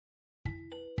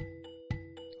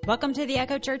Welcome to the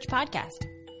Echo Church podcast.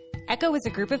 Echo is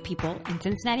a group of people in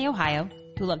Cincinnati, Ohio,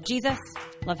 who love Jesus,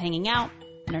 love hanging out,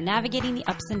 and are navigating the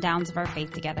ups and downs of our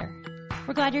faith together.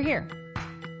 We're glad you're here.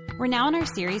 We're now in our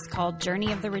series called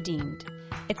Journey of the Redeemed.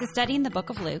 It's a study in the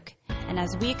book of Luke, and as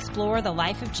we explore the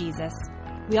life of Jesus,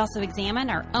 we also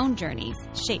examine our own journeys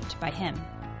shaped by him.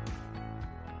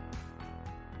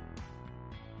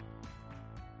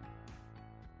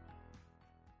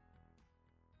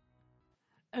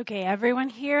 Okay, everyone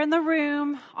here in the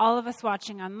room, all of us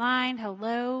watching online,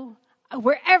 hello,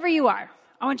 wherever you are,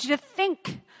 I want you to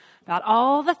think about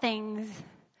all the things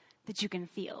that you can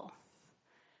feel.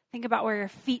 Think about where your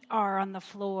feet are on the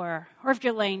floor, or if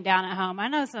you're laying down at home. I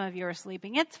know some of you are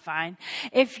sleeping, it's fine.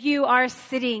 If you are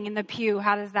sitting in the pew,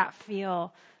 how does that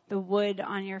feel? The wood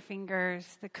on your fingers,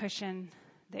 the cushion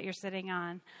that you're sitting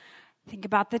on. Think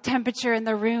about the temperature in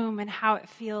the room and how it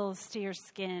feels to your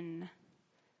skin.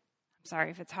 I'm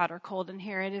sorry if it's hot or cold in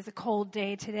here. It is a cold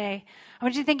day today. I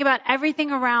want you to think about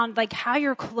everything around, like how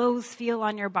your clothes feel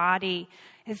on your body.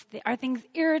 Are things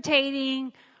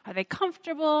irritating? Are they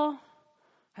comfortable?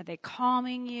 Are they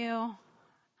calming you?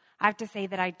 I have to say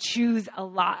that I choose a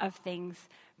lot of things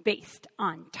based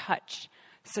on touch.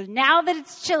 So now that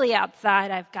it's chilly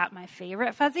outside, I've got my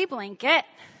favorite fuzzy blanket.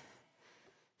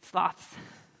 Sloths.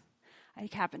 I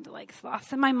happen to like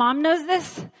sloths, and my mom knows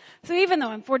this. So even though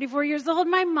I'm 44 years old,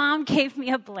 my mom gave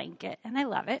me a blanket, and I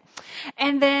love it.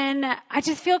 And then I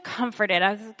just feel comforted.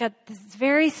 I've got this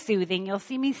very soothing. You'll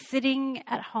see me sitting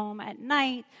at home at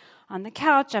night on the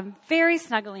couch. I'm very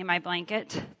snugly in my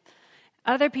blanket.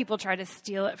 Other people try to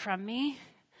steal it from me,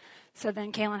 so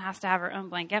then Kaylin has to have her own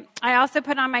blanket. I also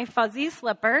put on my fuzzy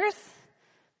slippers.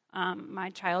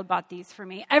 My child bought these for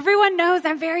me. Everyone knows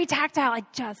I'm very tactile. I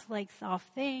just like soft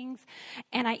things.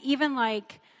 And I even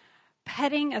like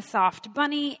petting a soft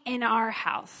bunny in our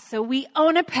house. So we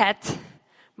own a pet.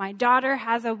 My daughter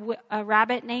has a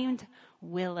rabbit named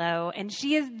Willow, and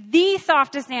she is the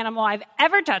softest animal I've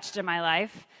ever touched in my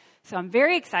life. So I'm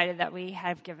very excited that we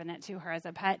have given it to her as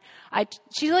a pet.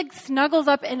 She like snuggles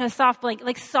up in a soft blanket,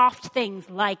 like soft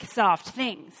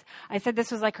things. I said this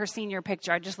was like her senior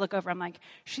picture. I just look over, I'm like,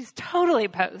 she's totally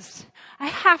posed. I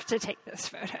have to take this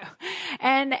photo.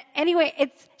 And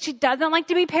anyway, she doesn't like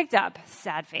to be picked up,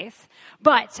 sad face,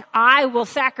 but I will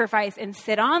sacrifice and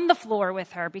sit on the floor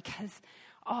with her because,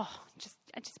 I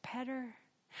just pet her.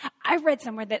 I read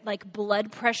somewhere that like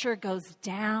blood pressure goes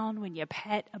down when you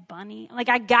pet a bunny. Like,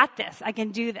 I got this. I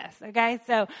can do this. Okay.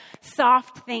 So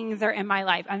soft things are in my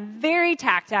life. I'm very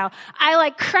tactile. I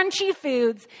like crunchy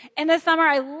foods. In the summer,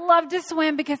 I love to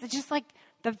swim because it's just like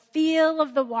the feel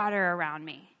of the water around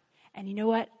me. And you know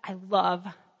what? I love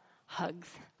hugs.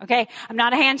 Okay. I'm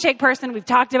not a handshake person. We've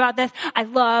talked about this. I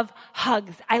love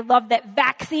hugs. I love that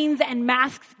vaccines and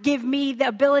masks give me the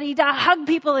ability to hug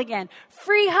people again.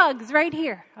 Free hugs right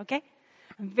here. Okay.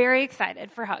 I'm very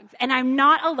excited for hugs. And I'm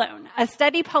not alone. A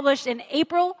study published in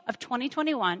April of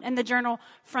 2021 in the journal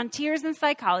Frontiers in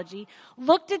Psychology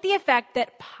looked at the effect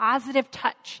that positive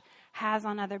touch has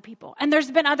on other people. And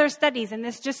there's been other studies, and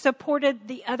this just supported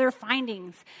the other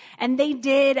findings. And they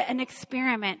did an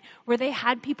experiment where they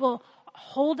had people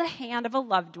hold a hand of a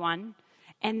loved one,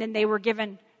 and then they were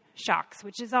given shocks,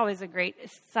 which is always a great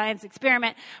science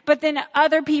experiment. But then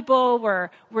other people were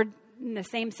in the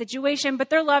same situation, but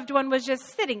their loved one was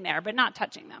just sitting there, but not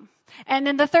touching them. And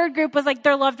then the third group was like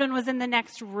their loved one was in the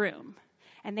next room.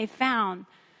 And they found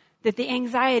that the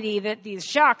anxiety that these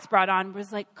shocks brought on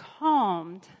was like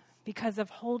calmed because of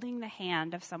holding the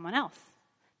hand of someone else,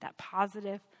 that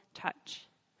positive touch.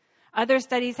 Other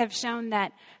studies have shown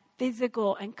that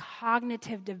physical and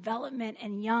cognitive development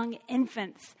in young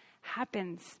infants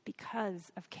happens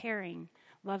because of caring,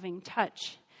 loving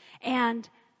touch. And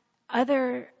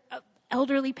other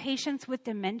elderly patients with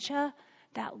dementia,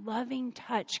 that loving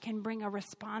touch can bring a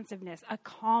responsiveness, a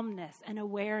calmness, an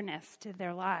awareness to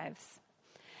their lives.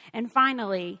 And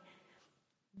finally,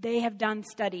 they have done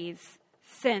studies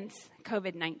since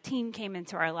COVID-19 came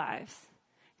into our lives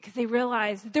because they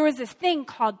realized there was this thing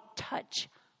called touch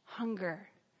hunger.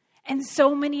 And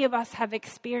so many of us have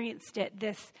experienced it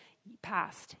this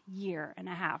past year and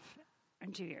a half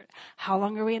and 2 years. How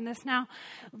long are we in this now?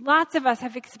 Lots of us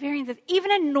have experienced this.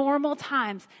 Even in normal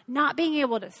times, not being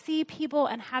able to see people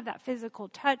and have that physical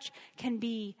touch can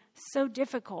be so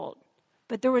difficult.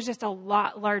 But there was just a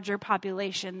lot larger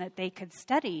population that they could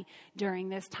study during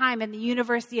this time. And the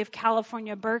University of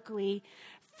California, Berkeley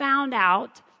found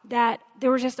out that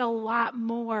there were just a lot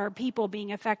more people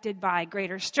being affected by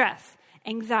greater stress,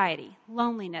 anxiety,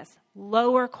 loneliness,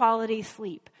 lower quality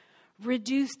sleep,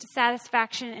 reduced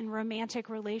satisfaction in romantic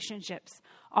relationships,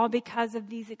 all because of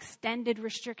these extended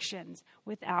restrictions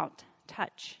without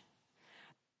touch.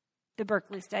 The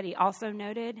Berkeley study also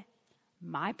noted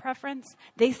my preference.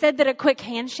 They said that a quick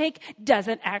handshake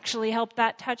doesn't actually help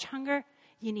that touch hunger.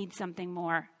 You need something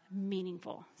more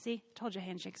meaningful. See, told you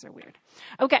handshakes are weird.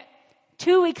 Okay,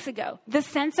 2 weeks ago, the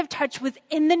sense of touch was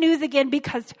in the news again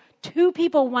because 2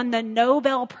 people won the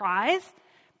Nobel Prize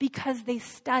because they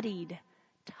studied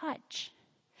touch.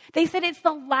 They said it's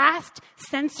the last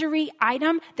sensory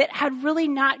item that had really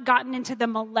not gotten into the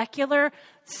molecular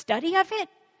study of it.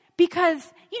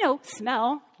 Because,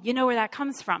 smell, you know where that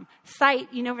comes from. Sight,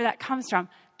 you know where that comes from.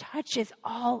 Touch is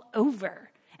all over.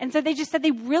 And so they just said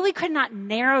they really could not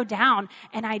narrow down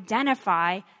and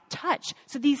identify touch.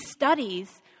 So these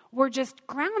studies were just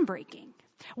groundbreaking.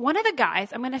 One of the guys,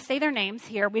 I'm going to say their names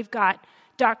here. We've got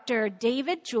Dr.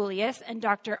 David Julius and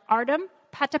Dr. Artem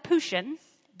Patapushin.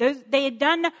 They had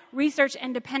done research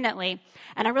independently.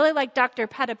 And I really like Dr.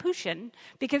 Patapushin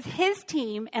because his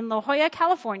team in La Jolla,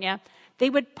 California, they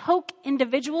would poke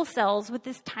individual cells with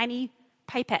this tiny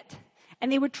pipette.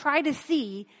 And they would try to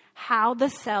see how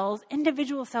the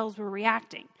individual cells were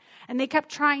reacting. And they kept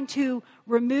trying to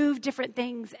remove different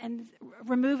things and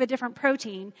remove a different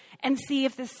protein and see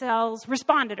if the cells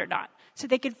responded or not. So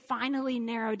they could finally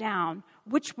narrow down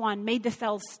which one made the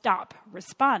cells stop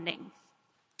responding.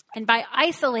 And by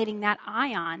isolating that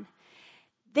ion,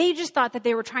 they just thought that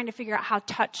they were trying to figure out how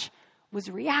touch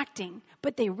was reacting.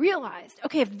 But they realized,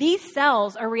 okay, if these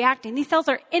cells are reacting, these cells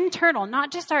are internal, not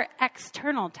just our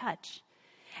external touch.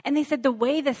 And they said the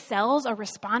way the cells are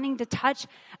responding to touch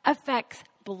affects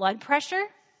blood pressure,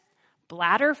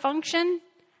 bladder function,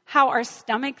 how our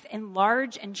stomachs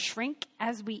enlarge and shrink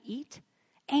as we eat,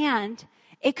 and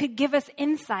it could give us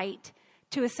insight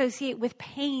to associate with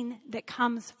pain that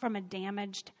comes from a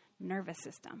damaged nervous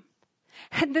system.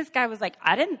 And this guy was like,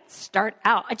 I didn't start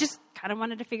out. I just kind of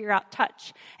wanted to figure out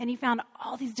touch. And he found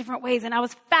all these different ways. And I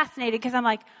was fascinated because I'm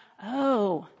like,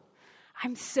 oh,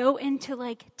 I'm so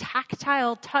into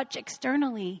tactile touch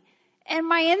externally. And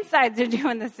my insides are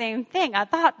doing the same thing. I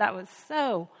thought that was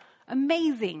so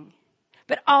amazing.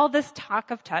 But all this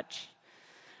talk of touch,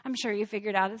 I'm sure you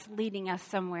figured out, is leading us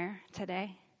somewhere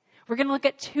today. We're going to look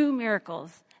at 2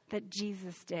 miracles that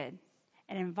Jesus did.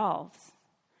 It involves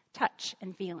touch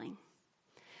and feeling.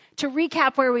 To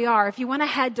recap where we are, if you want to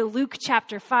head to Luke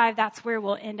chapter 5, that's where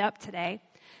we'll end up today.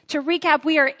 To recap,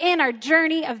 we are in our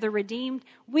journey of the redeemed.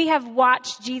 We have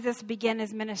watched Jesus begin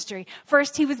his ministry.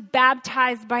 First, he was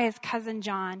baptized by his cousin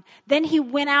John. Then he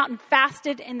went out and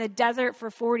fasted in the desert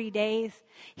for 40 days.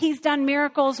 He's done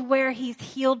miracles where he's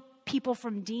healed people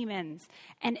from demons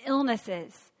and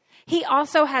illnesses. He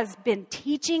also has been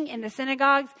teaching in the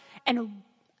synagogues and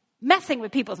messing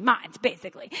with people's minds,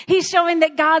 basically. He's showing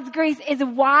that God's grace is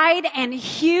wide and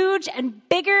huge and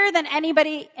bigger than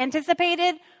anybody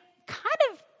anticipated, kind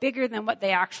of bigger than what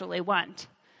they actually want.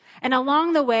 And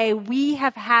along the way, we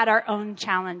have had our own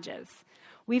challenges.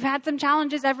 We've had some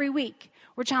challenges every week.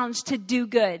 We're challenged to do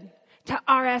good, to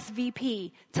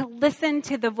RSVP, to listen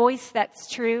to the voice that's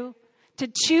true, to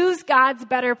choose God's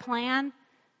better plan,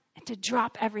 and to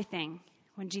drop everything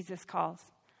when Jesus calls.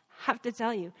 I have to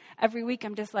tell you, every week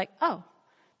I'm just like, oh,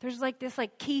 there's this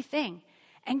key thing.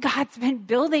 And God's been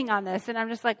building on this. And I'm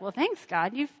just like, well, thanks,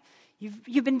 God.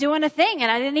 You've been doing a thing.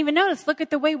 And I didn't even notice. Look at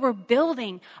the way we're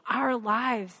building our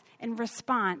lives in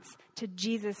response to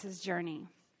Jesus' journey.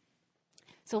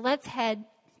 So let's head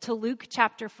to Luke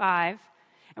chapter 5.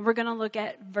 And we're going to look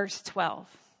at verse 12.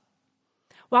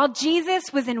 While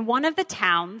Jesus was in one of the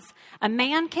towns, a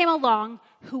man came along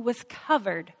who was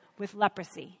covered with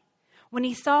leprosy. When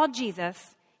he saw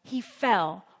Jesus, he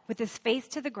fell with his face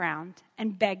to the ground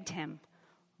and begged him,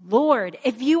 Lord,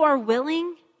 if you are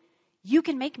willing, you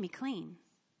can make me clean.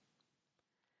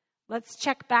 Let's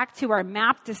check back to our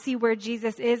map to see where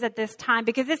Jesus is at this time,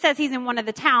 because it says he's in one of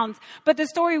the towns. But the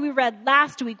story we read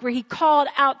last week where he called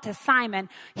out to Simon,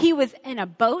 he was in a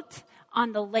boat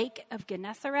on the lake of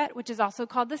Gennesaret, which is also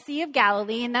called the Sea of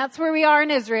Galilee. And that's where we are in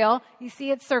Israel. You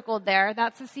see it circled there.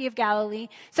 That's the Sea of Galilee.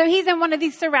 So he's in one of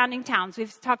these surrounding towns.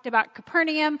 We've talked about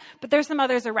Capernaum, but there's some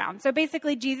others around. So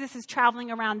basically, Jesus is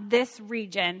traveling around this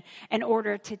region in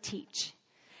order to teach.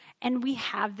 And we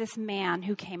have this man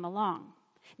who came along.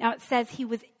 Now it says he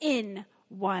was in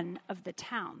one of the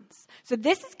towns. So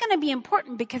this is going to be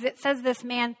important because it says this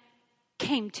man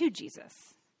came to Jesus.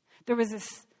 There was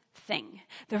this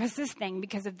thing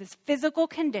because of this physical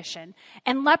condition.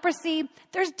 And leprosy,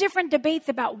 there's different debates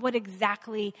about what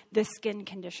exactly the skin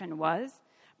condition was.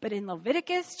 But in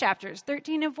Leviticus chapters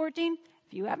 13 and 14,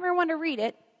 if you ever want to read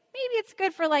it, maybe it's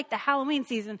good for the Halloween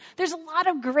season. There's a lot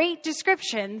of great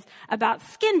descriptions about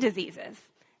skin diseases.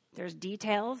 There's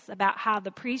details about how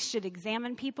the priest should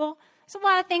examine people. There's a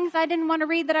lot of things I didn't want to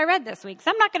read that I read this week,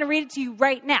 so I'm not going to read it to you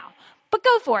right now. But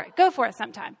go for it. Go for it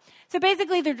sometime. So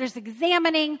basically, they're just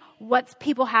examining what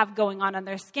people have going on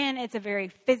their skin. It's a very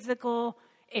physical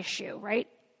issue, right?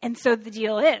 And so the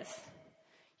deal is,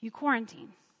 you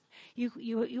quarantine.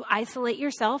 You isolate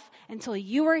yourself until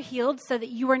you are healed so that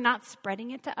you are not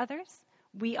spreading it to others.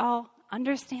 We all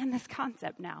understand this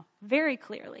concept now very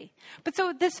clearly. But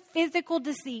so this physical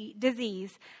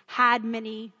disease had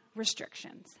many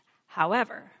restrictions.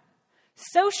 However,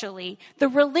 socially, the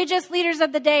religious leaders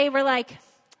of the day were like,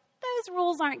 those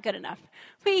rules aren't good enough.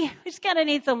 We just kind of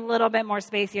need some little bit more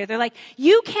space here. They're like,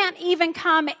 you can't even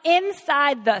come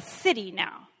inside the city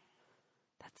now.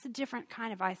 That's a different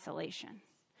kind of isolation.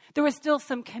 There was still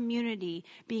some community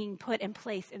being put in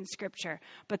place in Scripture.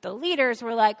 But the leaders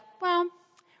were like, well,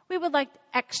 we would like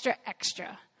extra.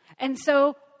 And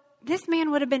so this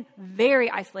man would have been very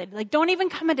isolated. Like, don't even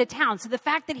come into town. So the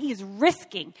fact that he's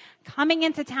risking coming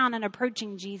into town and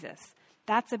approaching Jesus,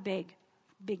 that's a big,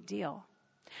 big deal.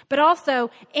 But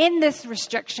also, in this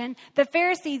restriction, the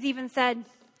Pharisees even said,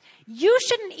 you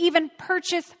shouldn't even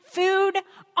purchase food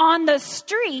on the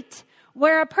street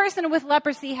where a person with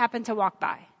leprosy happened to walk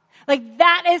by. Like,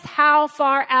 that is how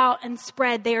far out and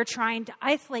spread they are trying to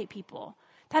isolate people.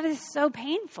 That is so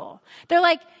painful. They're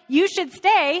like, you should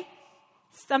stay,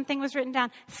 something was written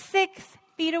down, 6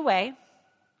 feet away.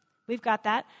 We've got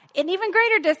that. An even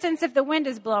greater distance if the wind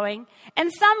is blowing.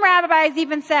 And some rabbis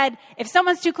even said, if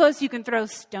someone's too close, you can throw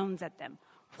stones at them.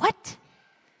 What?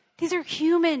 These are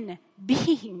human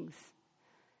beings.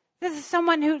 This is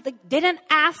someone who didn't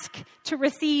ask to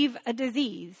receive a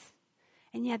disease.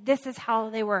 And yet this is how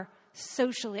they were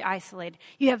socially isolated.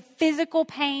 You have physical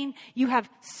pain, you have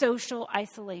social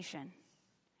isolation.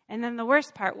 And then the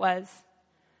worst part was,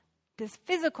 this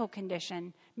physical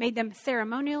condition made them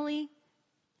ceremonially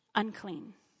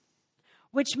unclean,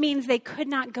 which means they could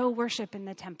not go worship in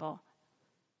the temple.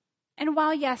 And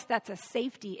while, yes, that's a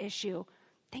safety issue,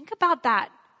 think about that.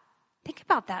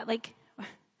 Like,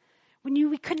 when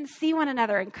we couldn't see one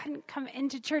another and couldn't come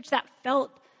into church, that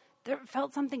felt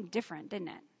something different, didn't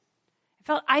it? It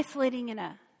felt isolating in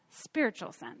a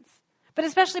spiritual sense. But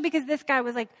especially because this guy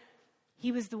was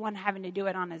he was the one having to do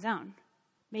it on his own.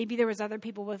 Maybe there was other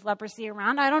people with leprosy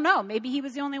around. I don't know. Maybe he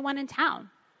was the only one in town.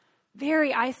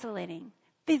 Very isolating,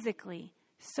 physically,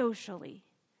 socially,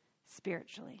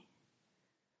 spiritually.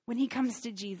 When he comes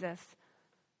to Jesus,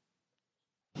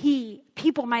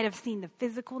 people might have seen the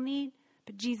physical need,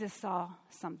 but Jesus saw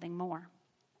something more.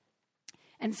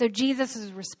 And so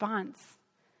Jesus' response,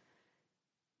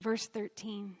 verse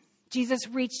 13, Jesus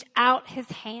reached out his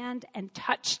hand and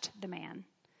touched the man.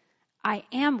 I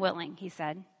am willing, he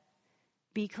said,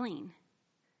 be clean.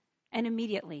 And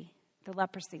immediately the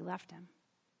leprosy left him.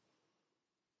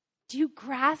 Do you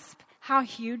grasp how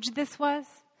huge this was?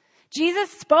 Jesus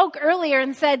spoke earlier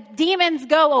and said, demons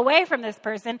go away from this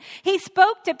person. He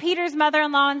spoke to Peter's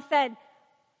mother-in-law and said,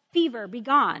 fever, be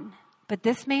gone. But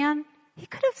this man, he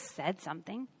could have said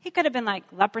something. He could have been like,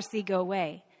 leprosy, go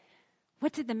away.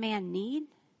 What did the man need?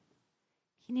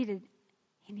 He needed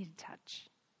touch.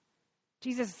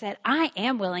 Jesus said, I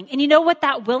am willing. And you know what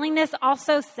that willingness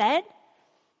also said?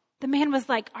 The man was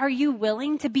like, are you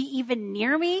willing to be even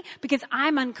near me? Because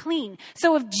I'm unclean.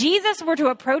 So if Jesus were to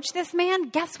approach this man,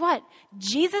 guess what?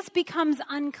 Jesus becomes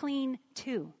unclean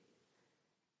too.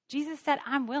 Jesus said,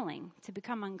 I'm willing to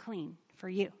become unclean for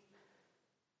you.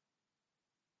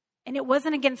 And it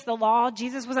wasn't against the law.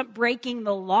 Jesus wasn't breaking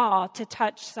the law to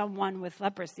touch someone with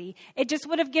leprosy. It just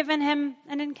would have given him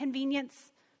an inconvenience,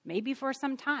 maybe for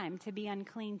some time, to be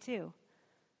unclean too.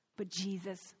 But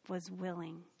Jesus was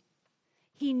willing.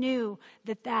 He knew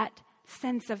that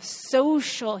sense of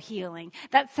social healing,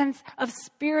 that sense of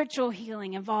spiritual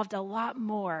healing involved a lot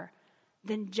more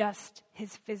than just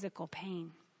his physical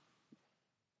pain.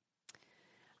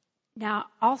 Now,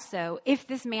 also, if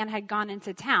this man had gone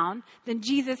into town, then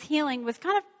Jesus' healing was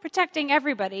kind of protecting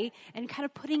everybody and kind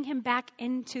of putting him back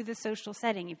into the social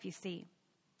setting, if you see.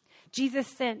 Jesus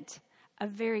sent a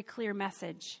very clear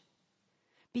message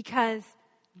because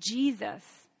Jesus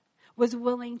was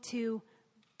willing to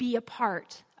be a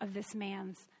part of this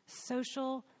man's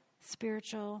social,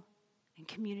 spiritual, and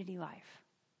community life.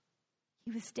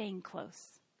 He was staying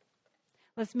close.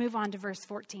 Let's move on to verse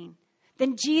 14.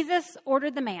 Then Jesus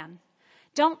ordered the man,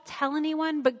 don't tell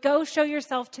anyone, but go show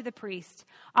yourself to the priest.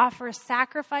 Offer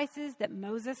sacrifices that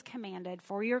Moses commanded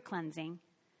for your cleansing,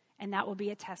 and that will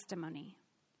be a testimony.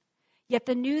 Yet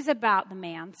the news about the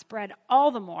man spread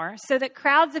all the more, so that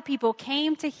crowds of people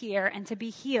came to hear and to be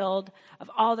healed of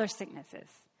all their sicknesses.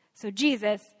 So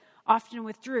Jesus often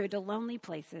withdrew to lonely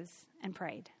places and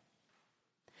prayed.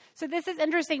 So this is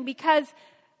interesting because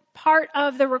part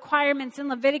of the requirements in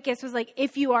Leviticus was like,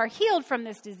 if you are healed from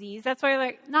this disease, that's why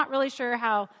we're not really sure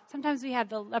how, sometimes we have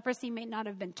the leprosy may not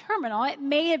have been terminal. It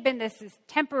may have been this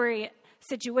temporary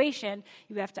situation.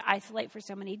 You would have to isolate for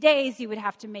so many days. You would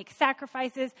have to make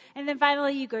sacrifices. And then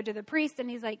finally you go to the priest and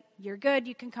he's like, you're good.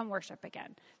 You can come worship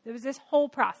again. There was this whole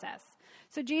process.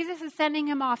 So Jesus is sending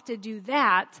him off to do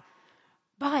that.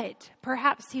 But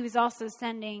perhaps he was also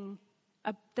sending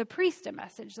the priest a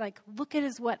message like, look at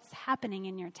what's happening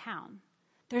in your town.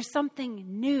 There's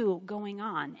something new going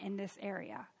on in this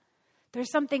area.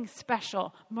 There's something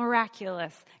special,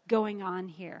 miraculous going on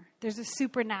here. There's a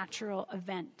supernatural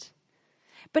event.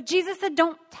 But Jesus said,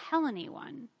 don't tell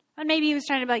anyone. And maybe he was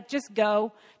trying to be like, just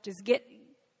go, just get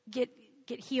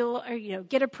healed or,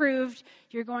 get approved.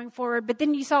 You're going forward. But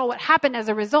then you saw what happened as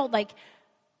a result.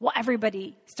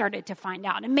 Everybody started to find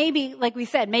out. And maybe, like we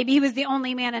said, maybe he was the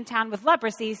only man in town with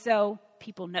leprosy, so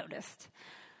people noticed.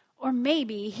 Or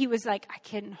maybe he was like, I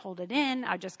couldn't hold it in.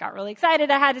 I just got really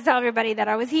excited. I had to tell everybody that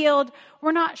I was healed.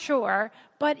 We're not sure.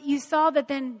 But you saw that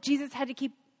then Jesus had to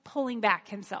keep pulling back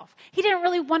himself. He didn't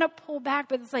really want to pull back,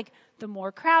 but it's like the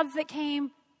more crowds that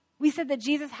came. We said that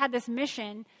Jesus had this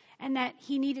mission and that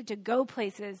he needed to go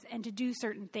places and to do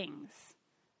certain things.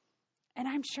 And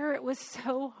I'm sure it was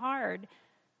so hard,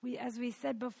 as we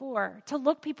said before, to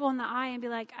look people in the eye and be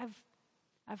like,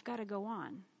 I've got to go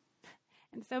on.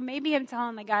 And so maybe I'm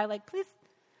telling the guy, like,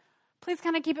 please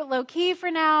kind of keep it low key for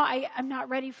now. I'm not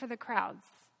ready for the crowds.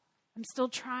 I'm still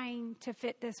trying to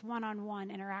fit this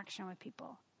one-on-one interaction with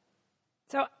people.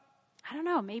 So I don't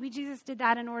know, maybe Jesus did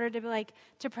that in order to be like,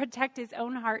 to protect his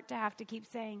own heart, to have to keep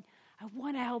saying, I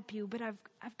want to help you, but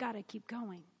I've got to keep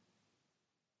going.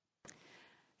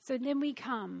 So then we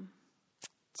come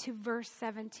to verse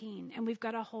 17, and we've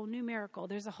got a whole new miracle.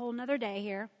 There's a whole nother day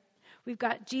here. We've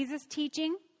got Jesus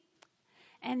teaching,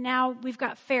 and now we've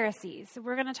got Pharisees. So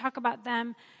we're going to talk about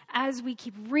them as we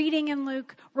keep reading in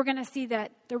Luke. We're going to see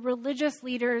that the religious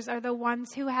leaders are the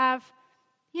ones who have,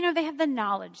 they have the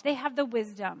knowledge, they have the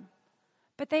wisdom,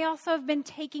 but they also have been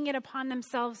taking it upon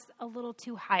themselves a little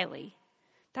too highly.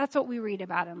 That's what we read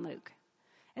about in Luke,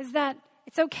 is that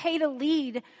it's okay to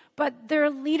lead, but their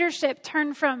leadership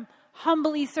turned from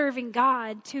humbly serving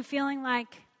God to feeling like,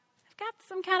 I've got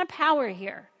some kind of power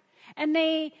here. And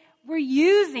they were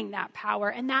using that power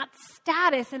and that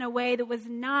status in a way that was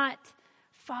not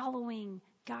following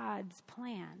God's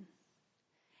plan.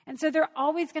 And so they're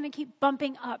always going to keep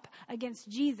bumping up against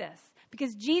Jesus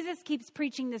because Jesus keeps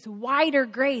preaching this wider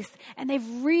grace, and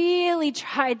they've really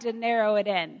tried to narrow it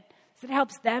in so it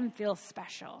helps them feel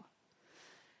special.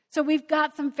 So we've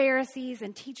got some Pharisees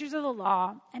and teachers of the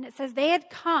law, and it says they had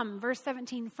come, verse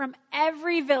 17, from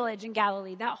every village in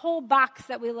Galilee, that whole box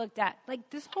that we looked at, like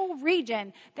this whole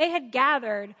region, they had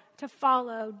gathered to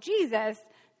follow Jesus,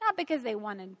 not because they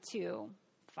wanted to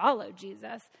follow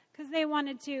Jesus, because they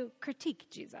wanted to critique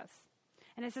Jesus.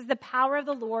 And it says the power of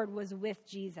the Lord was with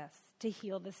Jesus to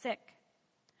heal the sick.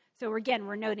 So again,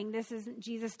 we're noting this isn't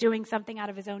Jesus doing something out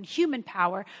of his own human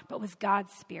power, but was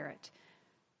God's Spirit.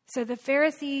 So the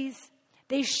Pharisees,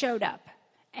 they showed up.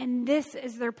 And this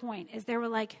is their point, is they were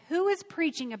like, who is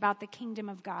preaching about the kingdom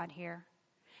of God here?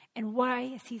 And why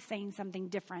is he saying something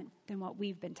different than what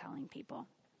we've been telling people?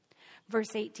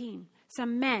 Verse 18,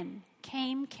 some men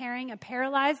came carrying a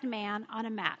paralyzed man on a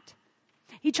mat.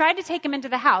 He tried to take him into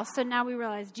the house, so now we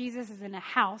realize Jesus is in a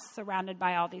house surrounded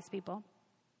by all these people.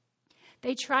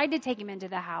 They tried to take him into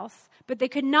the house, but they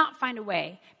could not find a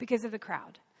way because of the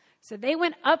crowd. So they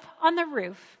went up on the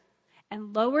roof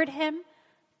and lowered him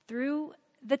through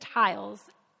the tiles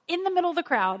in the middle of the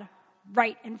crowd,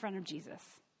 right in front of Jesus.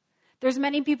 There's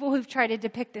many people who've tried to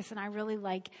depict this, and I really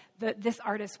like this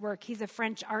artist's work. He's a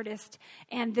French artist,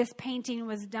 and this painting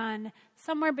was done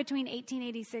somewhere between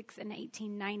 1886 and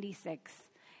 1896.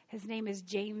 His name is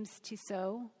James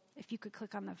Tissot. If you could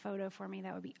click on the photo for me,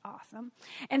 that would be awesome.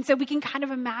 And so we can kind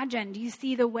of imagine, do you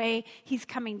see the way he's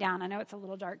coming down? I know it's a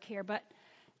little dark here, but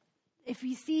if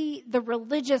you see the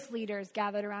religious leaders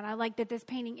gathered around, I like that this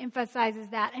painting emphasizes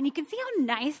that. And you can see how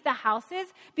nice the house is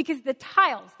because the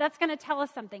tiles, that's going to tell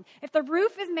us something. If the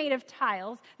roof is made of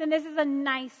tiles, then this is a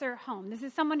nicer home. This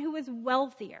is someone who is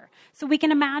wealthier. So we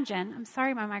can imagine, I'm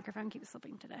sorry my microphone keeps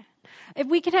slipping today. If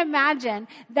we can imagine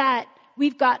that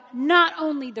we've got not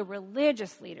only the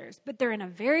religious leaders, but they're in a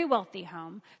very wealthy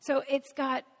home. So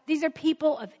these are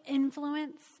people of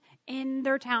influence in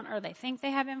their town, or they think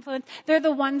they have influence. They're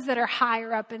the ones that are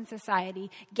higher up in society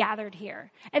gathered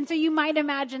here. And so you might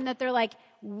imagine that they're like,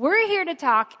 we're here to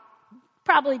talk,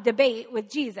 probably debate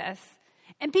with Jesus.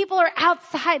 And people are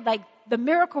outside, like the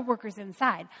miracle workers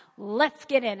inside. Let's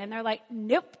get in. And they're like,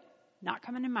 nope, not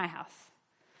coming in my house.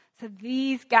 So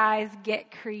these guys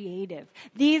get creative.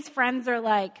 These friends are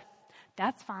like,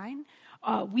 that's fine.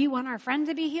 We want our friend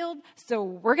to be healed, so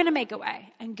we're going to make a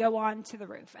way and go on to the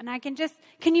roof. And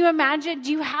can you imagine,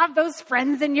 do you have those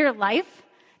friends in your life?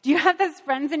 Do you have those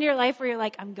friends in your life where you're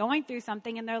like, I'm going through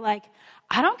something, and they're like,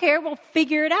 I don't care, we'll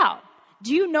figure it out.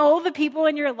 Do you know the people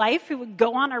in your life who would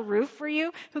go on a roof for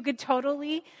you, who could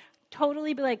totally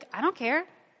be like, I don't care,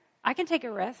 I can take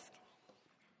a risk?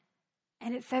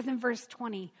 And it says in verse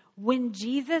 20, when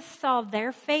Jesus saw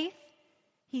their faith,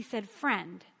 he said,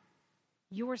 friend,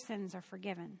 your sins are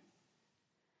forgiven.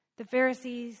 The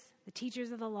Pharisees, the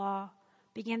teachers of the law,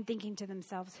 began thinking to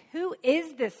themselves, who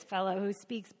is this fellow who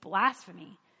speaks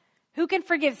blasphemy? Who can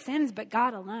forgive sins but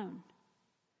God alone?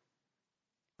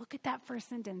 Look at that first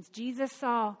sentence. Jesus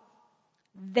saw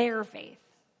their faith.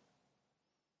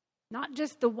 Not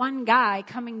just the one guy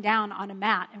coming down on a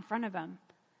mat in front of him.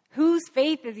 Whose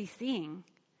faith is he seeing?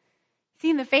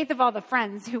 Seeing the faith of all the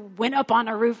friends who went up on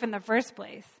a roof in the first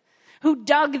place, who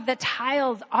dug the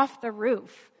tiles off the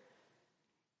roof,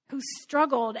 who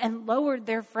struggled and lowered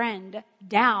their friend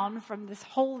down from this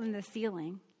hole in the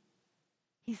ceiling.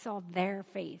 He saw their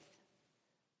faith.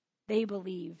 They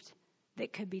believed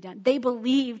that could be done. They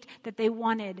believed that they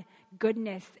wanted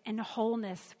goodness and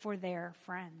wholeness for their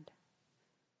friend.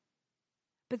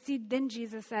 But see, then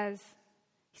Jesus says,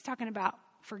 he's talking about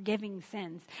forgiving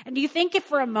sins. And do you think if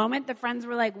for a moment the friends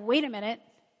were like, wait a minute,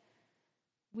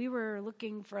 we were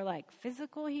looking for like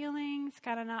physical healing, it's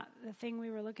kind of not the thing we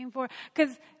were looking for?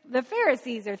 Because the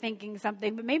Pharisees are thinking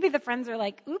something, but maybe the friends are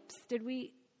like, oops, did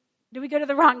we go to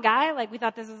the wrong guy? Like we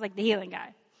thought this was like the healing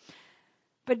guy.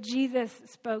 But Jesus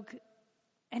spoke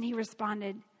and he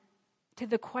responded to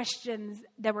the questions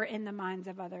that were in the minds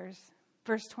of others.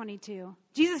 Verse 22,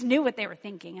 Jesus knew what they were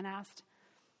thinking and asked,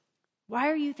 why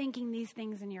are you thinking these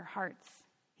things in your hearts?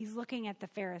 He's looking at the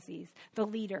Pharisees, the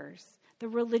leaders, the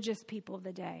religious people of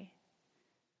the day.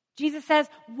 Jesus says,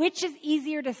 which is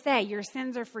easier to say, your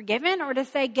sins are forgiven, or to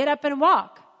say, get up and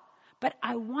walk? But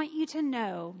I want you to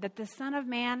know that the Son of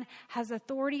Man has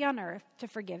authority on earth to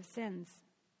forgive sins.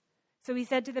 So he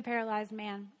said to the paralyzed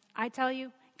man, I tell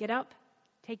you, get up,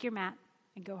 take your mat,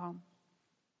 and go home.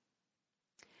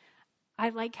 I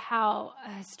like how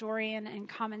a historian and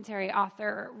commentary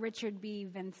author Richard B.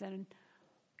 Vinson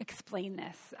explained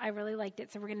this. I really liked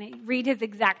it, so we're going to read his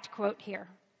exact quote here.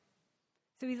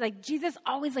 So he's like, Jesus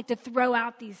always liked to throw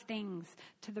out these things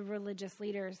to the religious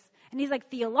leaders. And he's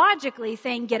like, theologically,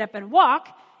 saying get up and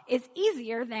walk is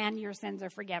easier than your sins are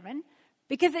forgiven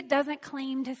because it doesn't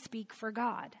claim to speak for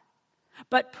God.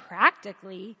 But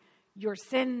practically, your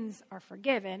sins are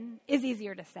forgiven is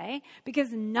easier to say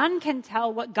because none can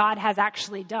tell what God has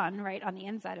actually done, right, on the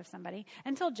inside of somebody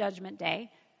until Judgment Day.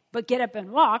 But get up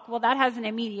and walk, well, that has an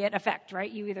immediate effect, right?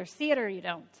 You either see it or you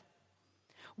don't.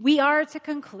 We are to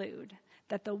conclude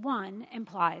that the one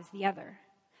implies the other.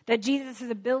 That Jesus'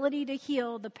 ability to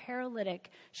heal the paralytic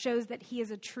shows that he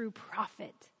is a true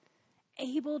prophet,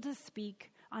 able to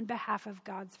speak on behalf of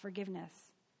God's forgiveness.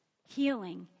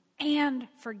 Healing and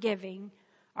forgiving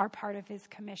are part of his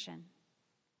commission.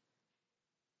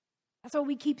 That's what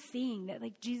we keep seeing, that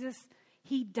like Jesus,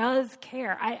 he does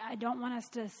care. I don't want us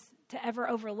to ever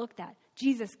overlook that.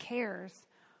 Jesus cares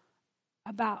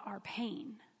about our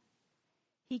pain.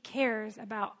 He cares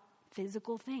about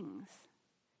physical things.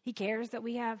 He cares that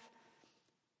we have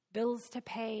bills to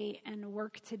pay and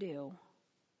work to do,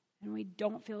 and we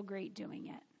don't feel great doing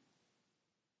it.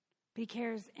 But he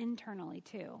cares internally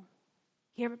too.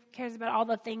 He cares about all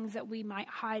the things that we might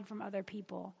hide from other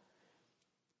people.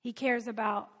 He cares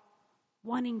about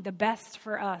wanting the best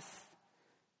for us,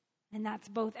 and that's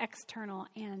both external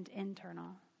and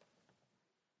internal.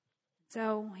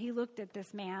 So he looked at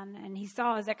this man, and he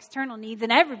saw his external needs,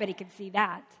 and everybody could see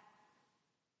that.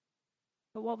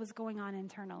 But what was going on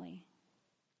internally?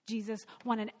 Jesus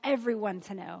wanted everyone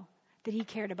to know that he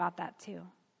cared about that too.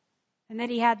 And that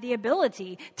he had the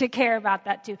ability to care about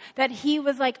that too. That he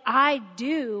was like, I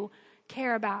do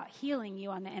care about healing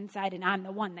you on the inside, and I'm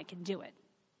the one that can do it.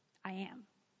 I am.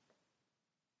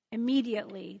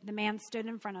 Immediately, the man stood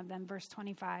in front of them, verse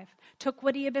 25, took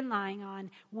what he had been lying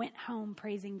on, went home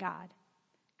praising God.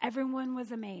 Everyone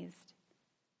was amazed.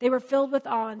 They were filled with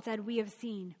awe and said, we have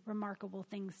seen remarkable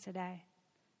things today.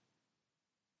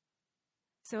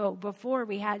 So before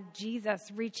we had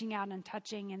Jesus reaching out and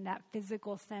touching in that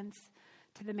physical sense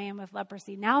to the man with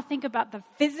leprosy. Now think about the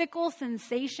physical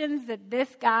sensations that this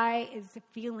guy is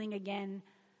feeling again,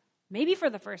 maybe for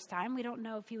the first time. We don't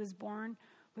know if he was born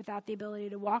without the ability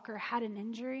to walk or had an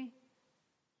injury.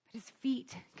 His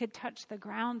feet could touch the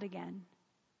ground again.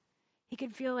 He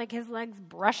could feel like his legs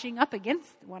brushing up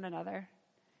against one another.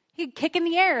 He could kick in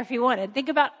the air if he wanted. Think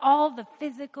about all the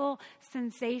physical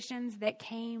sensations that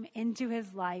came into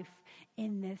his life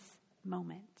in this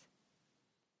moment.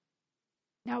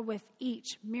 Now, with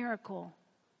each miracle,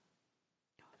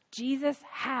 Jesus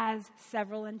has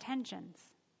several intentions.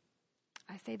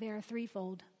 I say they are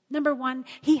threefold. Number one,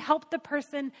 he helped the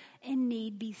person in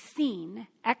need be seen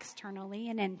externally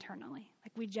and internally,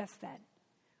 like we just said.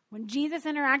 When Jesus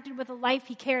interacted with a life,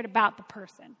 he cared about the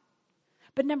person.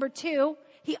 But number two,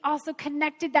 he also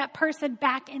connected that person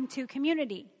back into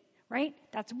community, right?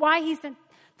 That's why he sent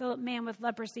the man with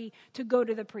leprosy to go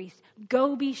to the priest.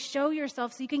 Show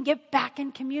yourself so you can get back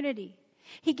in community.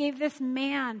 He gave this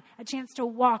man a chance to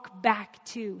walk back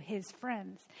to his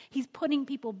friends. He's putting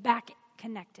people back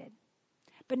connected.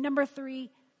 But number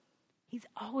three, he's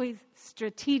always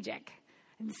strategic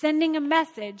and sending a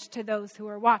message to those who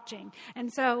are watching.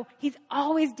 And so he's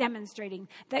always demonstrating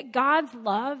that God's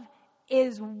love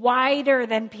is wider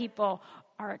than people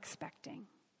are expecting.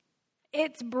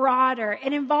 It's broader.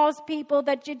 It involves people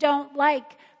that you don't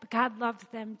like, but God loves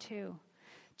them too.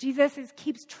 Jesus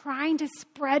keeps trying to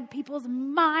spread people's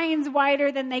minds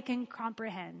wider than they can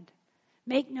comprehend.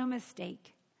 Make no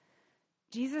mistake.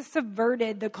 Jesus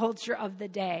subverted the culture of the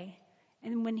day.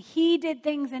 And when he did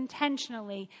things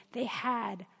intentionally, they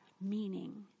had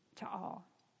meaning to all.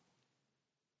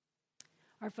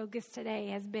 Our focus today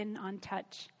has been on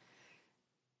touch.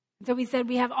 So we said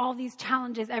we have all these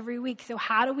challenges every week. So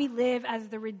how do we live as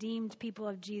the redeemed people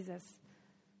of Jesus?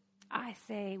 I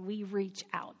say we reach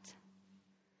out.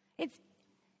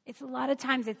 It's a lot of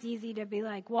times it's easy to be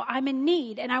like, well, I'm in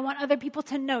need and I want other people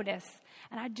to notice.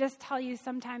 And I just tell you,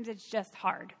 sometimes it's just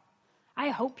hard. I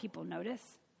hope people notice.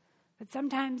 But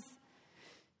sometimes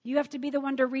you have to be the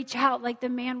one to reach out, like the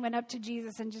man went up to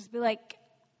Jesus and just be like,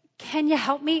 can you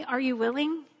help me? Are you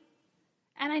willing?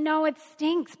 And I know it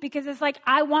stinks because it's like,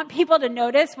 I want people to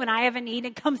notice when I have a need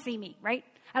and come see me, right?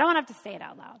 I don't have to say it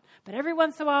out loud. But every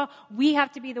once in a while, we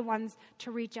have to be the ones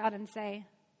to reach out and say,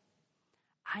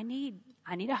 I need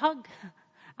a hug.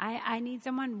 I need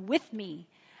someone with me.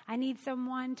 I need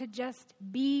someone to just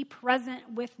be present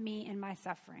with me in my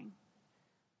suffering.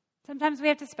 Sometimes we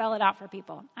have to spell it out for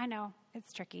people. I know,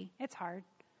 it's tricky. It's hard.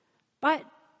 But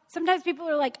sometimes people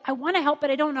are like, I want to help,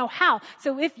 but I don't know how.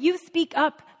 So if you speak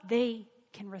up, they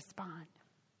can respond.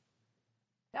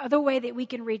 The other way that we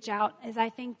can reach out is I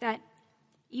think that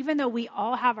even though we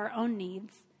all have our own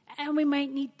needs, and we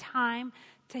might need time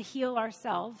to heal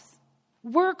ourselves,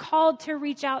 we're called to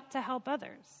reach out to help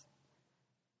others.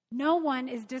 No one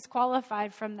is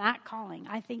disqualified from that calling.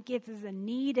 I think it is a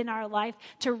need in our life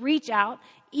to reach out,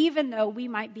 even though we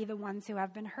might be the ones who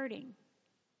have been hurting.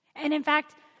 And in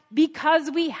fact, because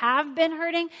we have been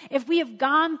hurting, if we have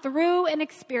gone through an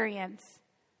experience,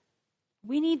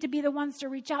 we need to be the ones to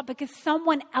reach out because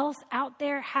someone else out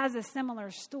there has a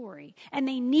similar story, and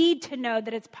they need to know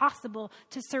that it's possible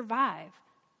to survive.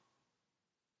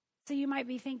 So you might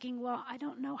be thinking, well, I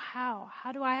don't know how.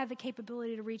 How do I have the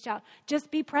capability to reach out? Just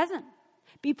be present.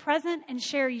 Be present and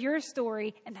share your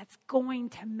story, and that's going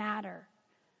to matter.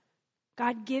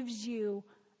 God gives you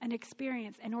an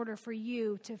experience in order for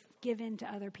you to give in to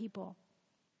other people.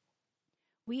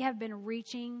 We have been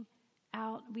reaching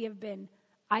out. We have been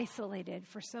isolated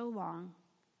for so long.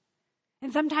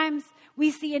 And sometimes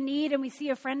we see a need and we see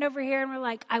a friend over here and we're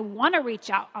like, I want to reach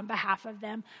out on behalf of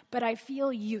them, but I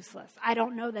feel useless. I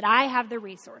don't know that I have the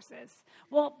resources.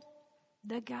 Well,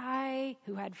 the guy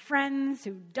who had friends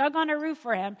who dug on a roof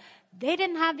for him, they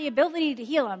didn't have the ability to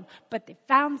heal him, but they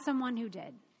found someone who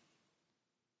did.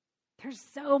 There's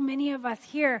so many of us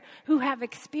here who have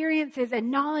experiences and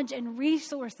knowledge and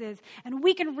resources, and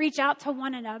we can reach out to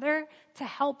one another to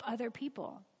help other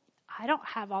people. I don't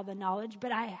have all the knowledge,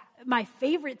 but my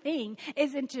favorite thing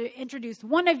is to introduce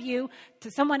one of you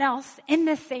to someone else in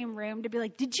this same room to be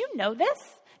like, did you know this?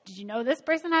 Did you know this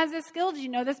person has this skill? Did you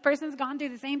know this person's gone through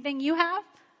the same thing you have?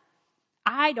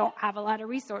 I don't have a lot of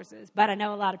resources, but I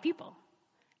know a lot of people.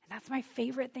 And that's my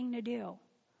favorite thing to do.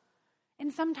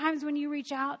 And sometimes when you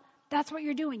reach out, that's what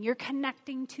you're doing. You're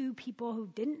connecting to people who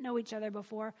didn't know each other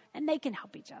before, and they can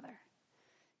help each other.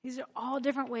 These are all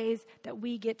different ways that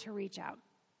we get to reach out.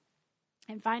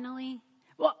 And finally,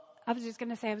 well, I was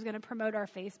going to promote our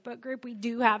Facebook group. We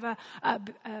do have a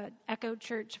Echo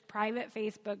Church private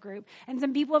Facebook group. And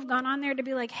some people have gone on there to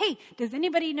be like, hey, does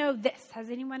anybody know this? Has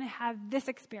anyone had this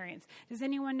experience? Does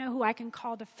anyone know who I can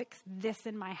call to fix this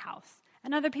in my house?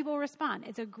 And other people respond.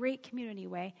 It's a great community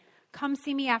way. Come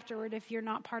see me afterward if you're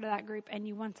not part of that group and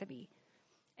you want to be.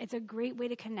 It's a great way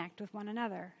to connect with one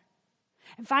another.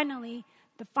 And finally,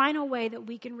 The final way that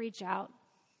we can reach out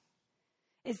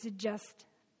is to just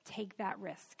take that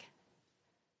risk.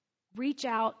 Reach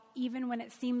out even when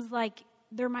it seems like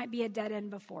there might be a dead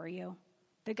end before you.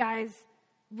 The guys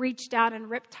reached out and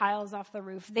ripped tiles off the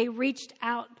roof. They reached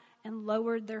out and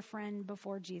lowered their friend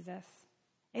before Jesus.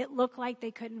 It looked like they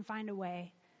couldn't find a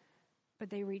way, but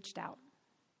they reached out.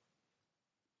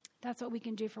 That's what we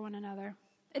can do for one another.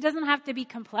 It doesn't have to be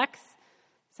complex.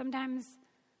 Sometimes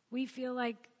we feel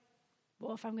like,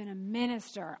 well, if I'm going to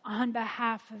minister on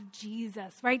behalf of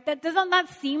Jesus, right? Doesn't that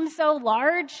seem so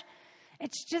large?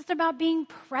 It's just about being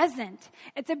present.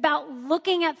 It's about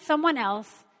looking at someone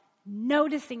else,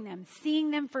 noticing them, seeing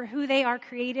them for who they are,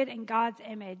 created in God's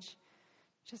image.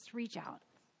 Just reach out.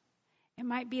 It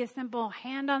might be a simple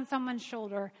hand on someone's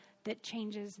shoulder that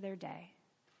changes their day,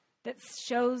 that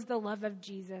shows the love of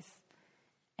Jesus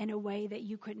in a way that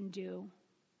you couldn't do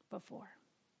before.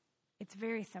 It's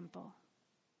very simple.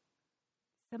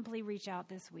 Simply reach out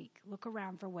this week. Look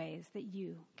around for ways that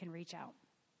you can reach out.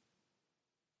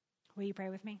 Will you pray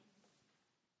with me?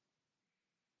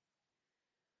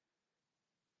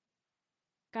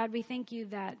 God, we thank you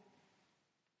that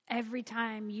every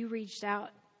time you reached out,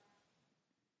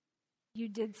 you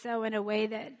did so in a way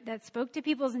that spoke to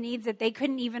people's needs that they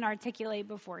couldn't even articulate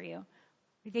before you.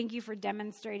 We thank you for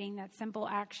demonstrating that simple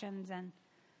actions and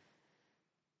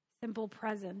simple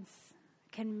presence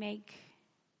can make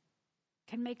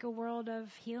a world of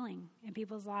healing in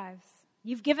people's lives.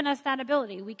 You've given us that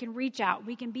ability. We can reach out.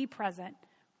 We can be present.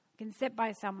 We can sit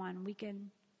by someone. We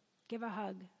can give a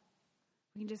hug.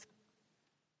 We can just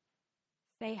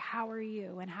say, how are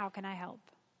you and how can I help?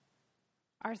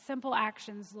 Our simple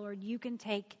actions, Lord, you can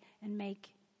take and make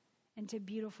into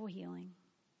beautiful healing.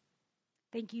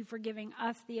 Thank you for giving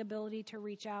us the ability to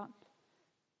reach out.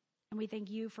 And we thank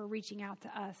you for reaching out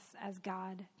to us as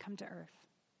God come to earth.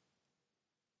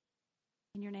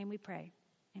 In your name we pray.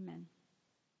 Amen.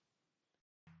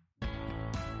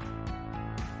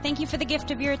 Thank you for the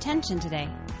gift of your attention today.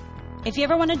 If you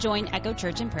ever want to join Echo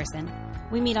Church in person,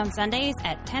 we meet on Sundays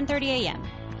at 10:30 a.m.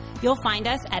 You'll find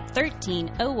us at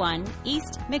 1301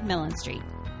 East McMillan Street.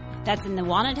 That's in the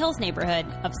Walnut Hills neighborhood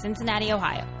of Cincinnati,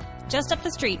 Ohio, just up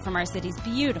the street from our city's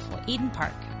beautiful Eden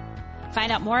Park.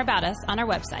 Find out more about us on our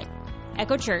website,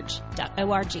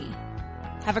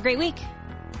 echochurch.org. Have a great week.